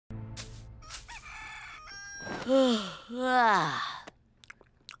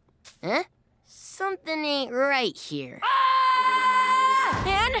Huh? Something ain't right here.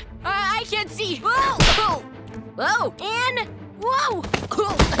 Anne? I can't see. Whoa! Whoa! Anne? Whoa!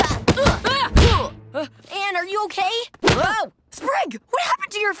 Anne, are you okay? Whoa! Sprig, what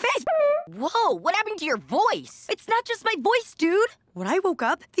happened to your face? Whoa, what happened to your voice? It's not just my voice, dude. When I woke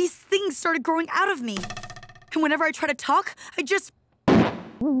up, these things started growing out of me. And whenever I try to talk, I just...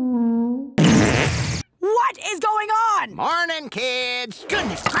 What is going on? Morning, kids.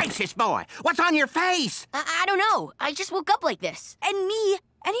 Goodness gracious, boy. What's on your face? I don't know. I just woke up like this. And me,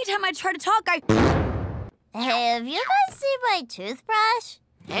 anytime I try to talk, I... Have you guys seen my toothbrush?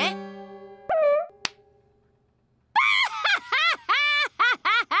 Huh?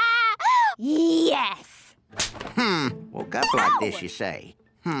 Yes! Woke up like this, you say?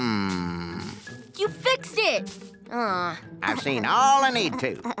 You fixed it! I've seen all I need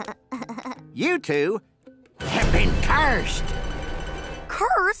to. You two have been cursed.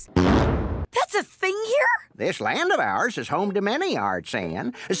 Curse? That's a thing here? This land of ours is home to many arts,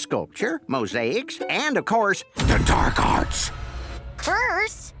 Anne. Sculpture, mosaics, and, of course, the dark arts.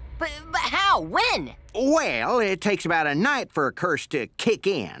 Curse? But how? When? Well, it takes about a night for a curse to kick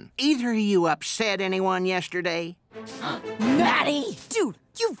in. Either of you upset anyone yesterday? Maddie! Dude,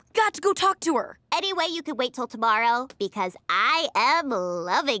 you've got to go talk to her. Anyway, you can wait till tomorrow, because I am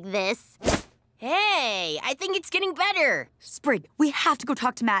loving this. Hey, I think it's getting better. Sprig, we have to go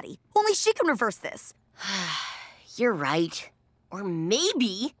talk to Maddie. Only she can reverse this. You're right. Or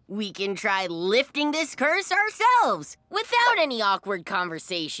maybe we can try lifting this curse ourselves without any awkward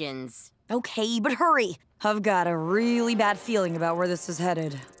conversations. Okay, but hurry. I've got a really bad feeling about where this is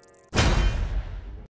headed.